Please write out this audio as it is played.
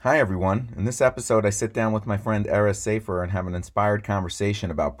Hi, everyone. In this episode, I sit down with my friend Erez Sefer and have an inspired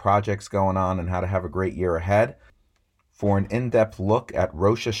conversation about projects going on and how to have a great year ahead. For an in-depth look at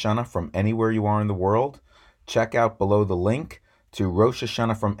Rosh Hashanah from anywhere you are in the world, check out below the link to Rosh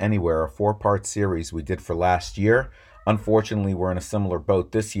Hashanah from Anywhere, a 4-part series we did for last year. Unfortunately, we're in a similar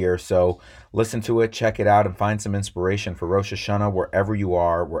boat this year, so listen to it, check it out, and find some inspiration for Rosh Hashanah wherever you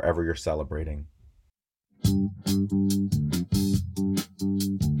are, wherever you're celebrating.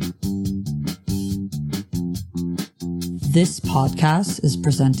 This podcast is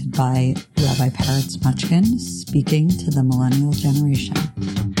presented by Rabbi Peretz Mochkin, speaking to the millennial generation.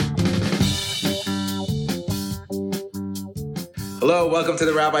 Hello, welcome to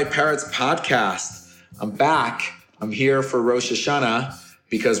the Rabbi Peretz podcast. I'm back. I'm here for Rosh Hashanah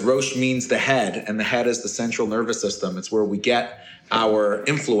because Rosh means the head, and the head is the central nervous system. It's where we get our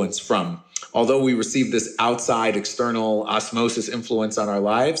influence from. Although we receive this outside external osmosis influence on our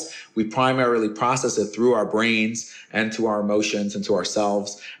lives, we primarily process it through our brains and to our emotions and to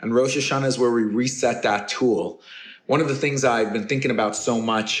ourselves. And Rosh Hashanah is where we reset that tool. One of the things I've been thinking about so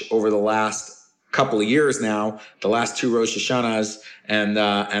much over the last couple of years now, the last 2 Rosh Hashanahs and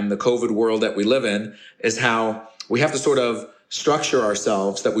the COVID world that we live in, is how we have to sort of structure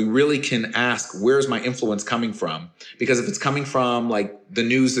ourselves that we really can ask, where's my influence coming from? Because if it's coming from like the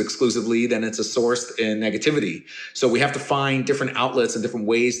news exclusively, then it's a source in negativity. So we have to find different outlets and different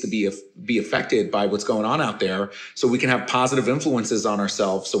ways to be affected by what's going on out there, so we can have positive influences on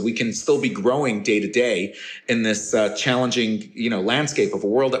ourselves, so we can still be growing day to day in this challenging, landscape of a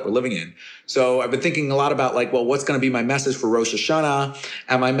world that we're living in. So I've been thinking a lot about what's going to be my message for Rosh Hashanah?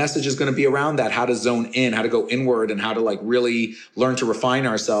 And my message is going to be around that, how to zone in, how to go inward, and how to really learn to refine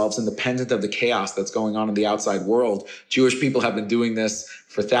ourselves independent of the chaos that's going on in the outside world. Jewish people have been doing this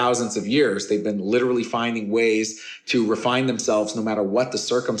for thousands of years. They've been literally finding ways to refine themselves no matter what the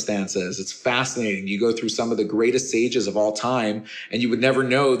circumstances. It's fascinating. You go through some of the greatest sages of all time, and you would never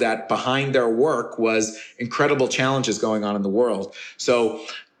know that behind their work was incredible challenges going on in the world. So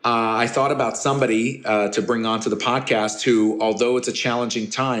I thought about somebody to bring onto the podcast who, although it's a challenging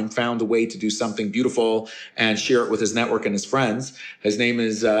time, found a way to do something beautiful and share it with his network and his friends. His name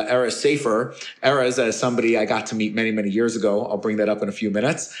is Erez Sefer. Erez is somebody I got to meet many, many years ago. I'll bring that up in a few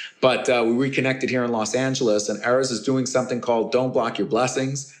minutes. But we reconnected here in Los Angeles, and Erez is doing something called Don't Block Your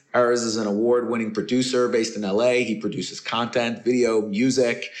Blessings. Erez is an award-winning producer based in LA. He produces content, video,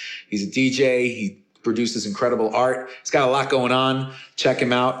 music. He's a DJ. He produces incredible art. He's got a lot going on. Check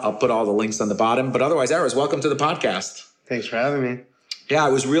him out. I'll put all the links on the bottom. But otherwise, Erez, welcome to the podcast. Thanks for having me. Yeah, I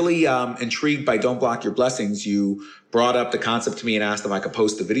was really intrigued by Don't Block Your Blessings. You brought up the concept to me and asked if I could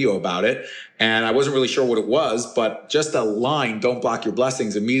post a video about it. And I wasn't really sure what it was, but just a line, Don't Block Your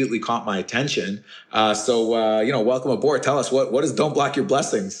Blessings, immediately caught my attention. So welcome aboard. Tell us, what is Don't Block Your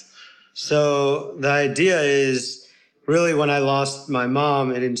Blessings? So the idea is really, when I lost my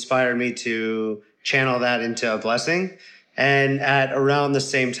mom, it inspired me to channel that into a blessing. And at around the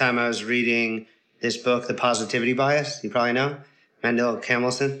same time, I was reading this book, The Positivity Bias. You probably know, Mendel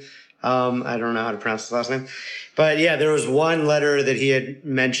Kamelson. I don't know how to pronounce his last name. But yeah, there was one letter that he had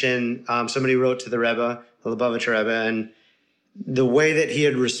mentioned. Somebody wrote to the Rebbe, the Lubavitcher Rebbe, and the way that he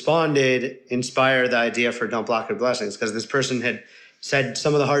had responded inspired the idea for Don't Block Your Blessings, because this person had said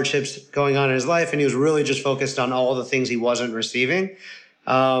some of the hardships going on in his life, and he was really just focused on all the things he wasn't receiving.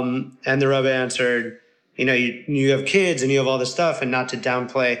 And the Rebbe answered, you have kids and you have all this stuff, and not to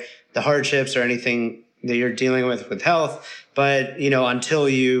downplay the hardships or anything that you're dealing with health, but, until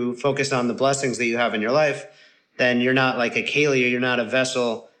you focus on the blessings that you have in your life, then you're not like a keli, you're not a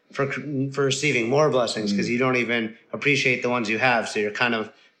vessel for receiving more blessings, because you don't even appreciate the ones you have. So you're kind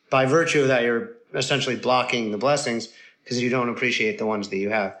of, by virtue of that, you're essentially blocking the blessings because you don't appreciate the ones that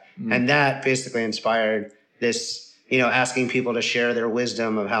you have. And that basically inspired this, asking people to share their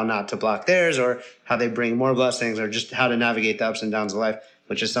wisdom of how not to block theirs, or how they bring more blessings, or just how to navigate the ups and downs of life,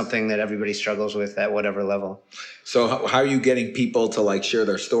 which is something that everybody struggles with at whatever level. So how are you getting people to share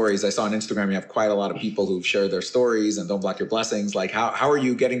their stories? I saw on Instagram you have quite a lot of people who've shared their stories and Don't Block Your Blessings. How are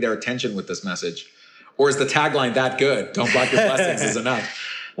you getting their attention with this message? Or is the tagline that good? Don't block your blessings is enough.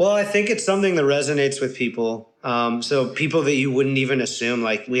 Well, I think it's something that resonates with people. So people that you wouldn't even assume,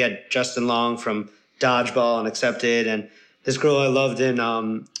 like we had Justin Long from Dodgeball and Accepted, and this girl I loved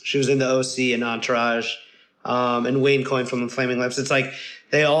she was in the OC and Entourage, and Wayne Coyne from Flaming Lips. It's like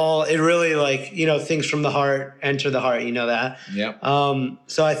it really things from the heart enter the heart, that. Yeah.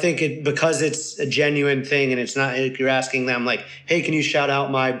 So I think because it's a genuine thing, and it's not like you're asking them like, hey, can you shout out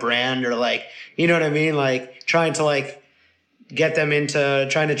my brand, or you know what I mean? Trying to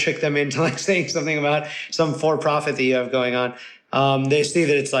trying to trick them into saying something about some for-profit that you have going on. they see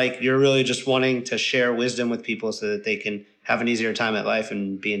that it's like you're really just wanting to share wisdom with people so that they can have an easier time at life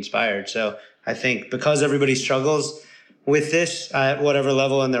and be inspired. So I think because everybody struggles with this at whatever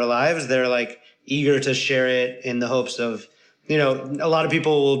level in their lives, they're like eager to share it in the hopes of, a lot of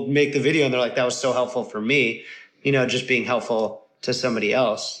people will make the video and they're like, that was so helpful for me, just being helpful to somebody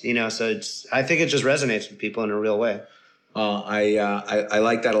else, so I think it just resonates with people in a real way. I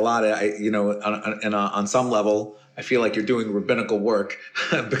like that a lot. On some level, I feel like you're doing rabbinical work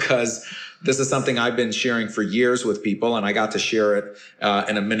because this is something I've been sharing for years with people, and I got to share it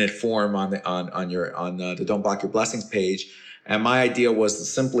in a minute form on the Don't Block Your Blessings page. And my idea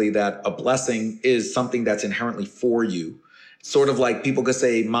was simply that a blessing is something that's inherently for you. Sort of like people could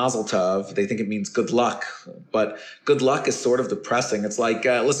say Mazel Tov, they think it means good luck, but good luck is sort of depressing. It's like,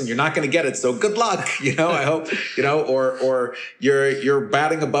 listen, you're not going to get it, so good luck, I hope, or you're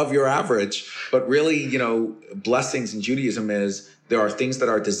batting above your average. But really, blessings in Judaism is there are things that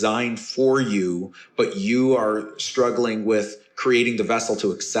are designed for you, but you are struggling with creating the vessel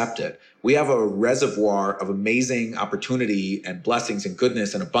to accept it. We have a reservoir of amazing opportunity and blessings and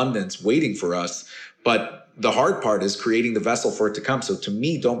goodness and abundance waiting for us, but the hard part is creating the vessel for it to come. So to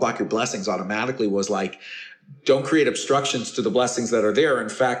me, Don't Block Your Blessings automatically was like, don't create obstructions to the blessings that are there. In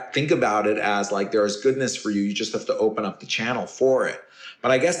fact, think about it as like there is goodness for you. You just have to open up the channel for it.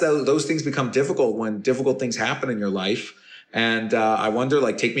 But I guess those things become difficult when difficult things happen in your life. And I wonder,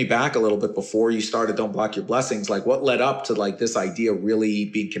 like, take me back a little bit before you started Don't Block Your Blessings. Like, what led up to like this idea really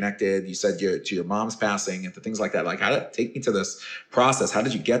being connected? You said to your mom's passing and to things like that. Like, take me to this process. How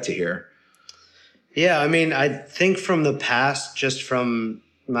did you get to here? Yeah, I mean, I think from the past, just from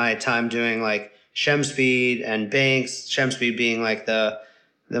my time doing like Shem Speed and Banks, Shem Speed being like the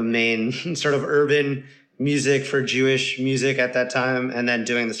main sort of urban music for Jewish music at that time, and then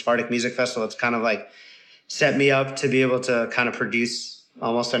doing the Sephardic Music Festival, it's kind of like set me up to be able to kind of produce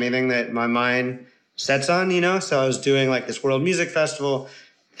almost anything that my mind sets on, So I was doing like this World Music Festival,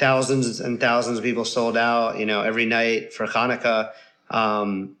 thousands and thousands of people sold out, every night for Hanukkah.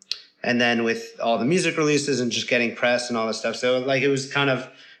 And then with all the music releases and just getting press and all this stuff. So like, it was kind of,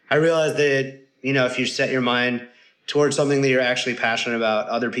 I realized that, if you set your mind towards something that you're actually passionate about,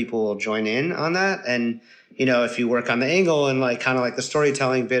 other people will join in on that. And, if you work on the angle and like kind of like the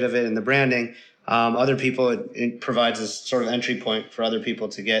storytelling bit of it and the branding, other people, it provides this sort of entry point for other people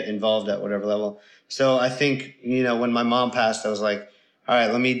to get involved at whatever level. So I think, when my mom passed, I was like, all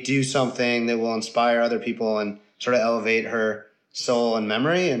right, let me do something that will inspire other people and sort of elevate her soul and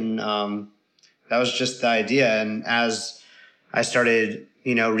memory. And that was just the idea. And as I started,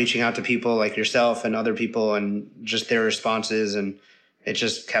 reaching out to people like yourself and other people and just their responses, and it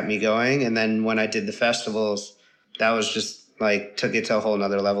just kept me going. And then when I did the festivals, that was just like took it to a whole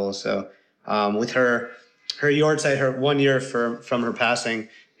nother level. So with her Yortzeit, her 1 year from her passing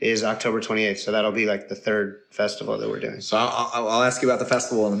is October 28th. So that'll be like the third festival that we're doing. So I'll ask you about the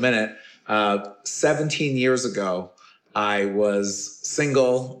festival in a minute. 17 years ago, I was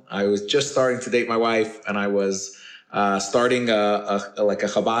single. I was just starting to date my wife, and I was starting a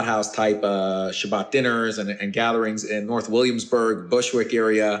Chabad house type Shabbat dinners and gatherings in North Williamsburg, Bushwick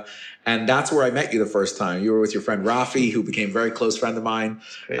area. And that's where I met you the first time. You were with your friend Rafi, who became a very close friend of mine.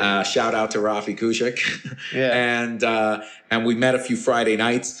 Shout out to Rafi Kushik. Yeah. And we met a few Friday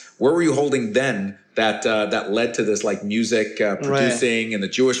nights. Where were you holding then that led to this like music producing in the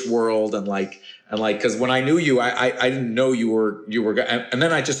Jewish world and because when I knew you, I didn't know you were, and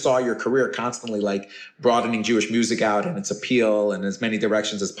then I just saw your career constantly like broadening Jewish music out and its appeal in as many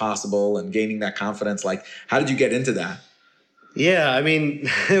directions as possible and gaining that confidence. Like, how did you get into that? Yeah, I mean,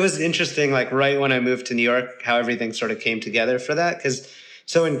 it was interesting, like right when I moved to New York, how everything sort of came together for that.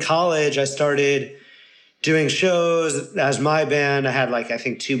 So in college, I started doing shows as my band. I had like, I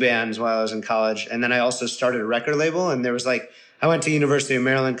think 2 bands while I was in college. And then I also started a record label, and there was like, I went to University of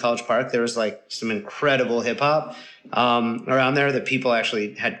Maryland, College Park. There was like some incredible hip hop around there that people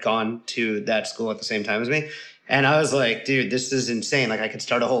actually had gone to that school at the same time as me. And I was like, dude, this is insane. Like I could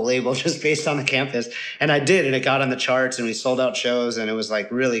start a whole label just based on the campus. And I did, and it got on the charts, and we sold out shows, and it was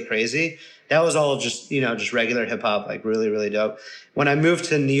like really crazy. That was all just, just regular hip hop, like really, really dope. When I moved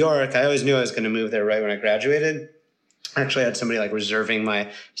to New York, I always knew I was going to move there right when I graduated. I actually had somebody like reserving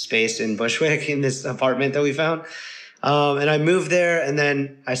my space in Bushwick in this apartment that we found. And I moved there, and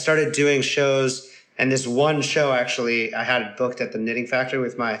then I started doing shows. And this one show, actually, I had booked at the Knitting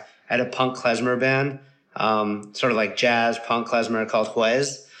Factory I had a punk klezmer band, sort of like jazz punk klezmer called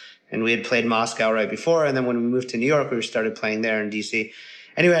Juez. And we had played Moscow right before. And then when we moved to New York, we started playing there in DC.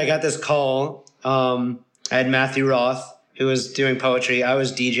 Anyway, I got this call. I had Matthew Roth, who was doing poetry. I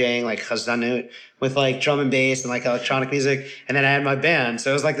was DJing like Chazanut with like drum and bass and like electronic music. And then I had my band.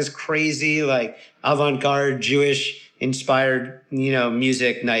 So it was like this crazy, like avant-garde Jewish inspired,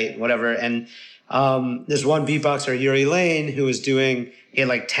 music night, whatever. And there's one beatboxer, Yuri Lane, who was he had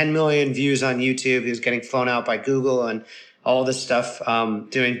like 10 million views on YouTube. He was getting flown out by Google and all this stuff,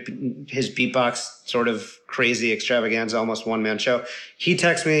 doing his beatbox sort of crazy extravaganza, almost one-man show. He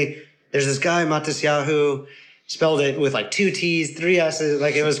texted me, there's this guy, Matisyahu, spelled it with like 2 T's, 3 S's,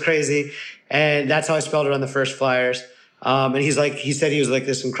 like it was crazy. And that's how I spelled it on the first flyers. And he said he was like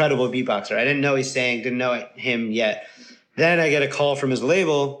this incredible beatboxer. I didn't know didn't know him yet. Then I get a call from his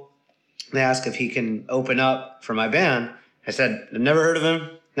label. They ask if he can open up for my band. I said, I've never heard of him,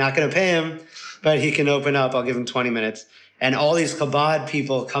 not going to pay him, but he can open up. I'll give him 20 minutes. And all these Chabad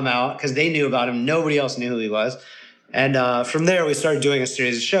people come out because they knew about him. Nobody else knew who he was. And from there, we started doing a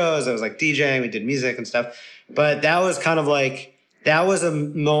series of shows. I was like DJing, we did music and stuff. But that was kind of like, that was a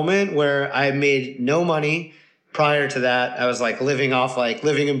moment where I made no money. Prior to that, I was like living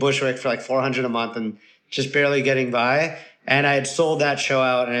in Bushwick for like $400 a month and just barely getting by. And I had sold that show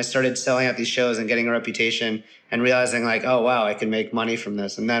out and I started selling out these shows and getting a reputation and realizing like, oh, wow, I can make money from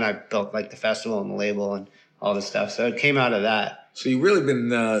this. And then I built like the festival and the label and all this stuff. So it came out of that. So you've really been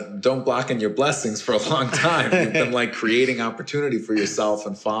don't block in your blessings for a long time. You've been like creating opportunity for yourself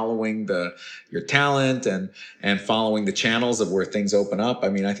and following your talent and following the channels of where things open up. I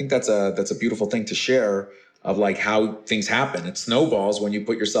mean, I think that's a beautiful thing to share of like how things happen. It snowballs when you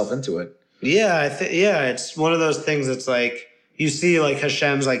put yourself into it. Yeah, it's one of those things that's like you see like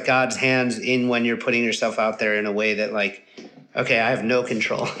Hashem's like God's hands in when you're putting yourself out there in a way that like, okay, I have no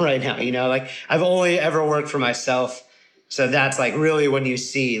control right now. Like I've only ever worked for myself. So that's like really when you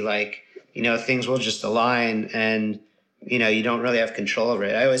see like, things will just align and, you don't really have control over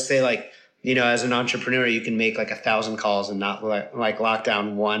it. I always say like, as an entrepreneur, you can make like 1,000 calls and not like lock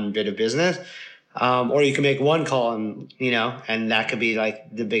down one bit of business. Or you can make one call and, and that could be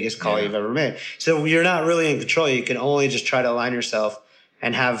like the biggest call you've ever made. So you're not really in control. You can only just try to align yourself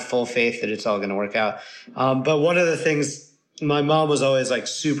and have full faith that it's all going to work out. But one of the things, my mom was always like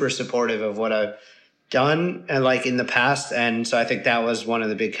super supportive of what I've done and like in the past. And so I think that was one of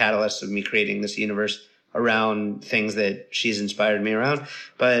the big catalysts of me creating this universe around things that she's inspired me around.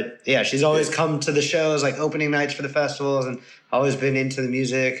 But yeah, she's always come to the shows, like opening nights for the festivals, and always been into the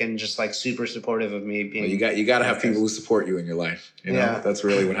music and just like super supportive of me being. Well, you got to have people who support you in your life. That's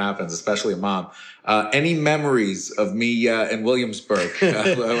really what happens, especially a mom. Any memories of me in Williamsburg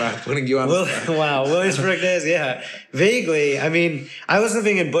putting you on? Wow, Williamsburg days, yeah, vaguely. I mean, I was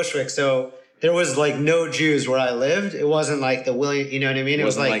living in Bushwick, so there was like no Jews where I lived. It wasn't like the William, you know what I mean? It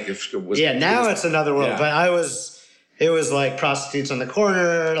was like now it's another world. Yeah. But it was like prostitutes on the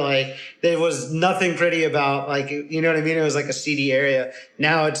corner. Like there was nothing pretty about like, you know what I mean? It was like a seedy area.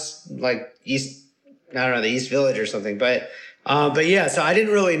 Now it's like the East Village or something. But yeah, so I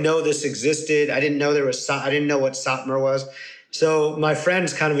didn't really know this existed. I didn't know I didn't know what Satmar was. So my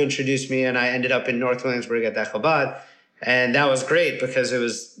friends kind of introduced me and I ended up in North Williamsburg at that Chabad. And that was great because it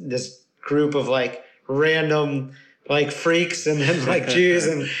was this group of like random like freaks and then like Jews.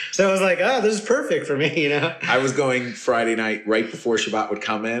 And so I was like, oh, this is perfect for me, I was going Friday night right before Shabbat would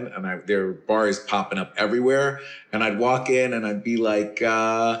come in and there were bars popping up everywhere. And I'd walk in and I'd be like,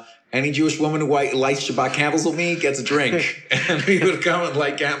 any Jewish woman who lights Shabbat candles with me gets a drink. And he would come and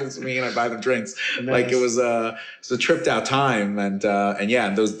light candles with me and I'd buy them drinks. Nice. Like it was a tripped out time. And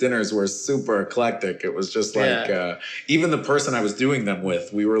those dinners were super eclectic. It was just like, even the person I was doing them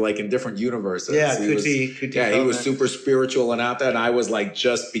with, we were like in different universes. Yeah, Kuti. Yeah, he was super spiritual and out there. And I was like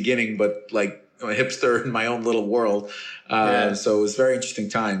just beginning, but like a hipster in my own little world. So it was very interesting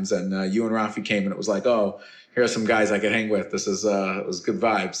times. And you and Rafi came and it was like, oh, here are some guys I could hang with. This is it was good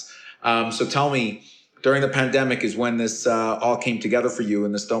vibes. So tell me, during the pandemic is when this all came together for you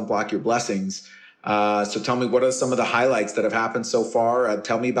and this Don't Block Your Blessings. So tell me, what are some of the highlights that have happened so far?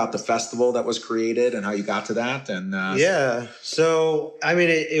 Tell me about the festival that was created and how you got to that. And so I mean,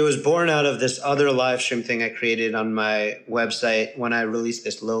 it was born out of this other live stream thing I created on my website when I released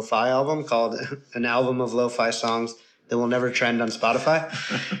this lo-fi album called An Album of Lo-Fi Songs That Will Never Trend on Spotify.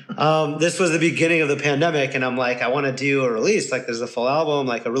 This was the beginning of the pandemic, and I'm like, I want to do a release, like there's a full album,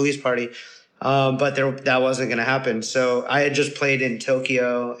 like a release party. But that wasn't going to happen. So I had just played in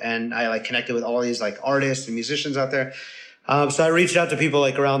Tokyo and I like connected with all these like artists and musicians out there. So I reached out to people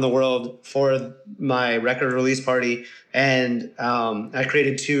like around the world for my record release party. And I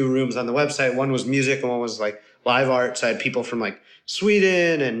created 2 rooms on the website. One was music and one was like live art. So I had people from like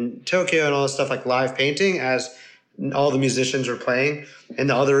Sweden and Tokyo and all this stuff, like live painting as all the musicians were playing in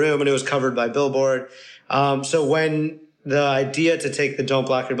the other room. And it was covered by Billboard. So when the idea to take the Don't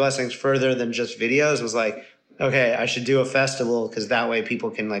Block Your Blessings further than just videos was like, okay, I should do a festival because that way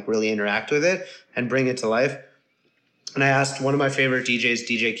people can like really interact with it and bring it to life. And I asked one of my favorite DJs,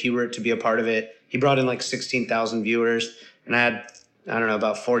 DJ Qbert, to be a part of it. He brought in like 16,000 viewers, and I had, I don't know,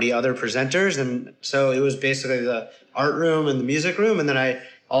 about 40 other presenters. And so it was basically the art room and the music room. And then I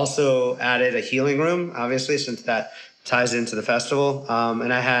also added a healing room, obviously, since that ties into the festival.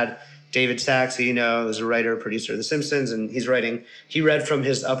 And I had David Sachs, who you know is a writer, producer of The Simpsons, and he read from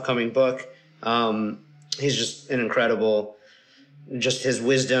his upcoming book. He's just an incredible, just his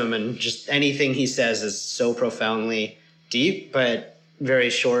wisdom and just anything he says is so profoundly deep, but very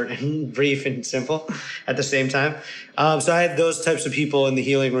short and brief and simple at the same time. So I had those types of people in the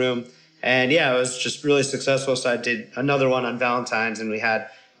healing room. And yeah, it was just really successful. So I did another one on Valentine's, and we had,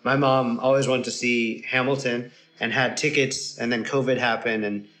 my mom always wanted to see Hamilton and had tickets, and then COVID happened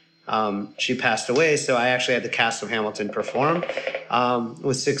and she passed away. So I actually had the cast of Hamilton perform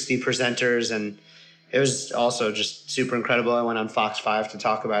with 60 presenters, and it was also just super incredible. I went on Fox 5 to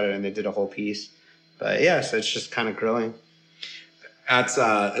talk about it, and they did a whole piece. But yeah, so it's just kind of growing. That's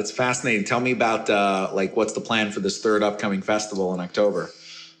it's fascinating. Tell me about like what's the plan for this third upcoming festival in October?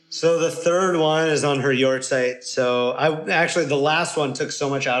 So the third one is on her yurt site. So the last one took so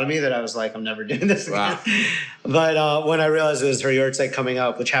much out of me that I was like, I'm never doing this again. Wow. But when I realized it was her yurt site coming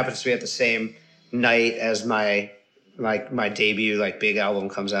up, which happens to be at the same night as my debut big album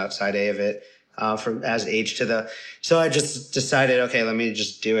comes out, side A of it, from as H to the. So I just decided, okay, let me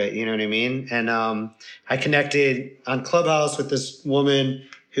just do it. You know what I mean? And I connected on Clubhouse with this woman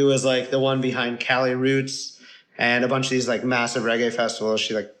who was like the one behind Cali Roots and a bunch of these like massive reggae festivals.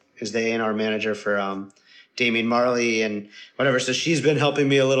 She is the A&R manager for Damian Marley and whatever. So she's been helping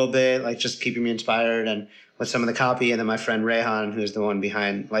me a little bit, like just keeping me inspired and with some of the copy. And then my friend Rehan, who's the one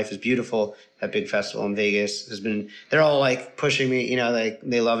behind Life is Beautiful, that big festival in Vegas, they're all like pushing me, you know,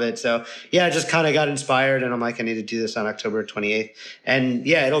 they love it. So yeah, I just kind of got inspired, and I'm like, I need to do this on October 28th. And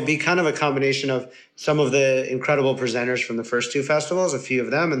yeah, it'll be kind of a combination of some of the incredible presenters from the first two festivals, a few of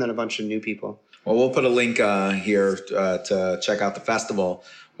them, and then a bunch of new people. Well, we'll put a link here to check out the festival.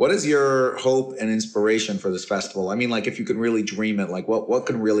 What is your hope and inspiration for this festival? I mean, like, if you could really dream it, like what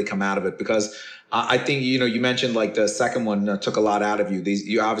could really come out of it? Because I think, you know, you mentioned like the second one took a lot out of you.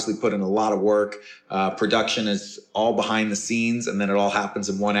 You obviously put in a lot of work. Production is all behind the scenes, and then it all happens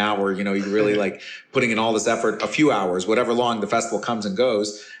in 1 hour. You know, you're really like putting in all this effort, a few hours, whatever long the festival comes and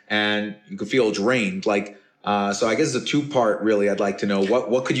goes, and you could feel drained. Like, so I guess it's a two-part really. I'd like to know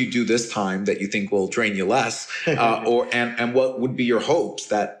what could you do this time that you think will drain you less, and what would be your hopes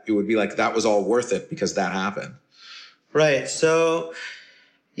that it would be like that was all worth it because that happened. Right. So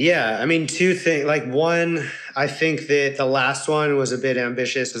yeah, I mean, two things. Like one, I think that the last one was a bit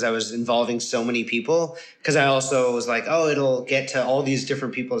ambitious because I was involving so many people. Because I also was like, oh, it'll get to all these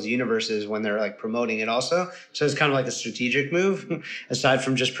different people's universes when they're like promoting it also. So it's kind of like a strategic move, aside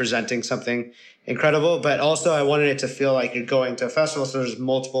from just presenting something incredible. But also I wanted it to feel like you're going to a festival. So there's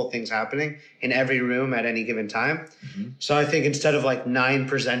multiple things happening in every room at any given time. Mm-hmm. So I think instead of like 9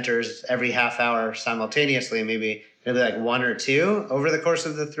 presenters every half hour simultaneously, maybe it'll be like 1 or 2 over the course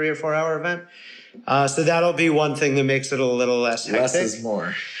of the 3 or 4 hour event. So that'll be one thing that makes it a little less hectic. Less is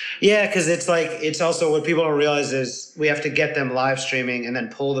more. Yeah, because it's also what people don't realize is we have to get them live streaming and then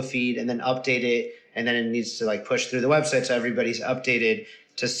pull the feed and then update it. And then it needs to like push through the website so everybody's updated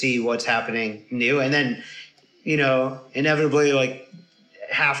to see what's happening new. And then, you know, inevitably like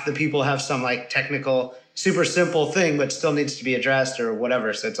half the people have some like technical, super simple thing, but still needs to be addressed or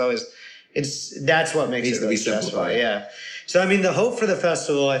whatever. So that's what makes it really stressful. Yeah. So, I mean, the hope for the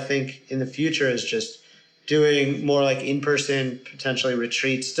festival, I think in the future is just doing more like in-person, potentially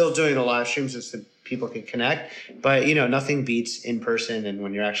retreats, still doing the live streams so that people can connect, but you know, nothing beats in person and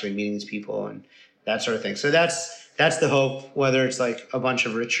when you're actually meeting these people and that sort of thing. So that's the hope, whether it's like a bunch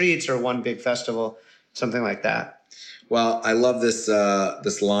of retreats or one big festival, something like that. Well, I love this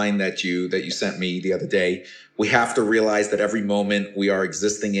line that you sent me the other day. We have to realize that every moment we are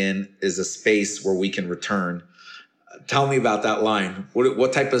existing in is a space where we can return. Tell me about that line.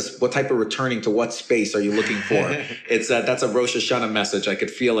 What type of returning to what space are you looking for? It's that's a Rosh Hashanah message. I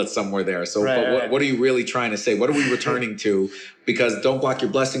could feel it somewhere there. So, right. What are you really trying to say? What are we returning to? Because Don't Block Your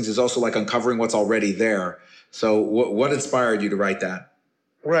Blessings is also like uncovering what's already there. So, what inspired you to write that?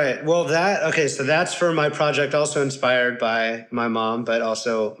 Right. Well, so that's for my project, also inspired by my mom, but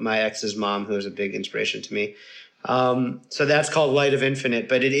also my ex's mom, who is a big inspiration to me. So that's called Light of Infinite,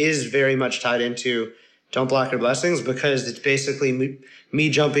 but it is very much tied into Don't Block Your Blessings because it's basically me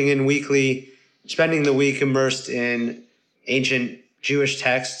jumping in weekly, spending the week immersed in ancient Jewish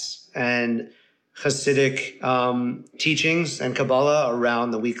texts and Hasidic teachings and Kabbalah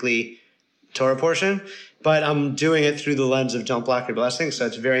around the weekly Torah portion, but I'm doing it through the lens of Don't Block Your Blessings, so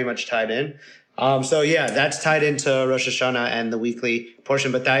it's very much tied in. So yeah, that's tied into Rosh Hashanah and the weekly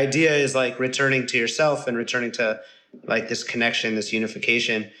portion, but the idea is like returning to yourself and returning to like this connection, this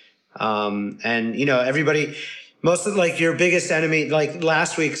unification. And you know, everybody, most of like your biggest enemy, like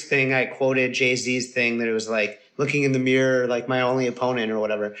last week's thing, I quoted Jay-Z's thing that it was like looking in the mirror, like my only opponent or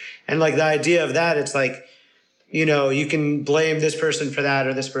whatever. And like the idea of that, it's like, you know, you can blame this person for that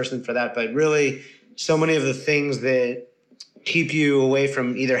or this person for that, but really so many of the things that keep you away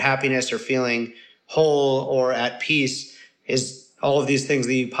from either happiness or feeling whole or at peace is all of these things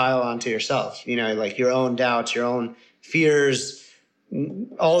that you pile onto yourself, you know, like your own doubts, your own fears,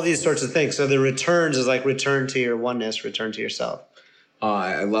 all of these sorts of things. So the returns is like return to your oneness, return to yourself.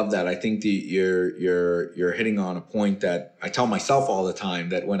 I love that. I think you're hitting on a point that I tell myself all the time,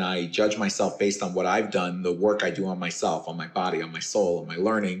 that when I judge myself based on what I've done, the work I do on myself, on my body, on my soul, on my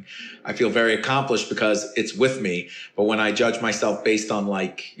learning, I feel very accomplished because it's with me. But when I judge myself based on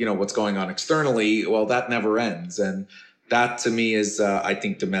like, you know, what's going on externally, well, that never ends. And that to me is, I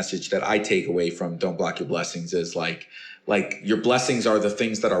think the message that I take away from Don't Block Your Blessings is like your blessings are the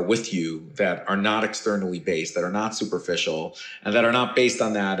things that are with you, that are not externally based, that are not superficial, and that are not based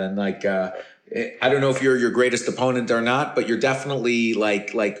on that. And like, I don't know if you're your greatest opponent or not, but you're definitely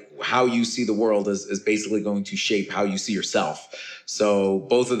like how you see the world is basically going to shape how you see yourself. So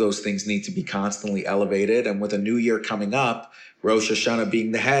both of those things need to be constantly elevated. And with a new year coming up, Rosh Hashanah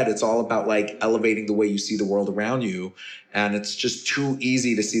being the head, it's all about like elevating the way you see the world around you. And it's just too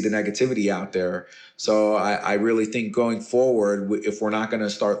easy to see the negativity out there. So I really think going forward, if we're not going to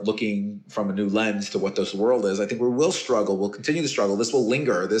start looking from a new lens to what this world is, I think we will struggle. We'll continue to struggle. This will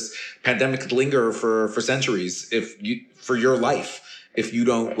linger. This pandemic could linger for centuries for your life, if you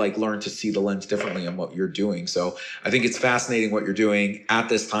don't like learn to see the lens differently on what you're doing. So I think it's fascinating what you're doing at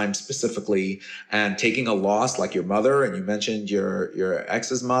this time specifically, and taking a loss like your mother, and you mentioned your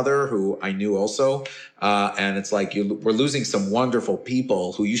ex's mother, who I knew also. And it's like we're losing some wonderful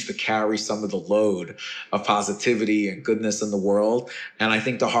people who used to carry some of the load of positivity and goodness in the world. And I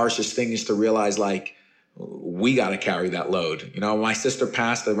think the harshest thing is to realize like, we got to carry that load. You know, my sister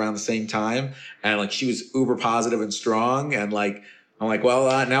passed around the same time, and like she was uber positive and strong, and like, I'm like,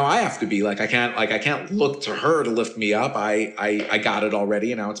 well, now I have to be like, I can't look to her to lift me up. I got it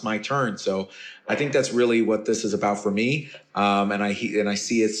already, and now it's my turn. So I think that's really what this is about for me. And I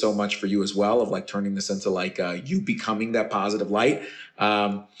see it so much for you as well, of like turning this into like you becoming that positive light.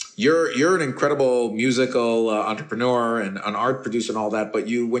 You're an incredible musical entrepreneur and an art producer and all that. But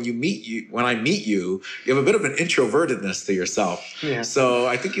when I meet you, you have a bit of an introvertedness to yourself. Yeah. So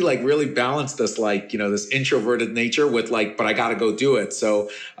I think you like really balance this, like, you know, this introverted nature with like, but I got to go do it. So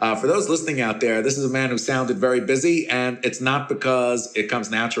for those listening out there, this is a man who sounded very busy, and it's not because it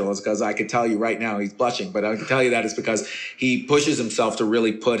comes natural. It's because I could tell you right now he's blushing, but I can tell you that it's because he pushes himself to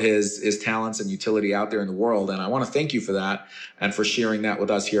really put his talents and utility out there in the world. And I want to thank you for that and for sharing that with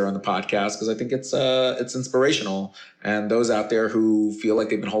us here on the podcast, because I think it's inspirational. And those out there who feel like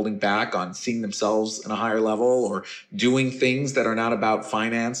they've been holding back on seeing themselves in a higher level, or doing things that are not about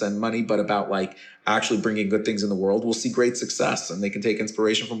finance and money, but about like actually bringing good things in the world, will see great success, and they can take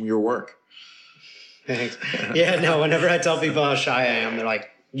inspiration from your work. Thanks. Yeah, no, whenever I tell people how shy I am, they're like,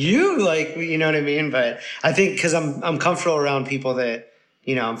 you know what I mean? But I think because I'm comfortable around people that,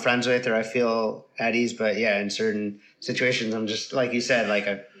 you know, I'm friends with, or I feel at ease. But yeah, in certain situations, I'm just, like you said, like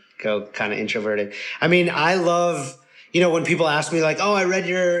I go kind of introverted. I mean, I love, you know, when people ask me like, oh, I read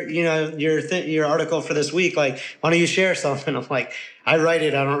your article for this week, like, why don't you share something? I'm like, I write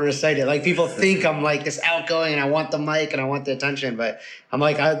it, I don't recite it. Like, people think I'm like this outgoing and I want the mic and I want the attention, but I'm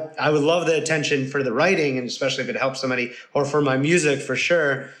like, I would love the attention for the writing, and especially if it helps somebody, or for my music for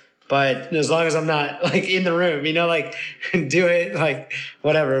sure. But as long as I'm not like in the room, you know, like do it, like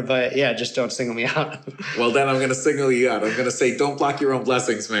whatever. But yeah, just don't single me out. Well, then I'm going to single you out. I'm going to say, don't block your own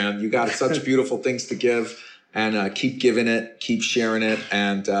blessings, man. You got such beautiful things to give, and keep giving it, keep sharing it.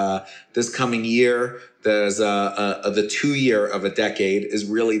 And this coming year, there's the 2 year of a decade is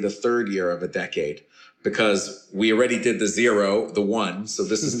really the 3rd year of a decade, because we already did the 0, the 1. So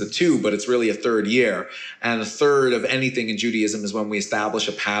this is the 2, but it's really a 3rd year. And a 3rd of anything in Judaism is when we establish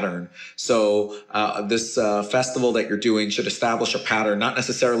a pattern. So this festival that you're doing should establish a pattern, not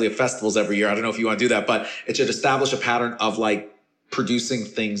necessarily of festivals every year. I don't know if you want to do that, but it should establish a pattern of like producing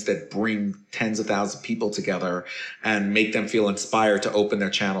things that bring tens of thousands of people together and make them feel inspired to open their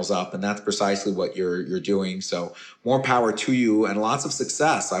channels up. And that's precisely what you're doing. So more power to you, and lots of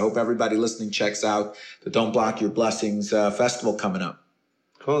success. I hope everybody listening checks out the Don't Block Your Blessings festival coming up.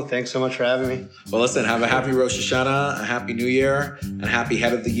 Cool. Thanks so much for having me. Well, listen, have a happy Rosh Hashanah, a happy New Year, and a happy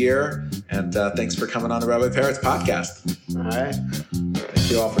head of the year. And thanks for coming on the Rabbi Peretz podcast. All right.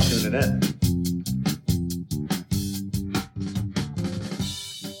 Thank you all for tuning in.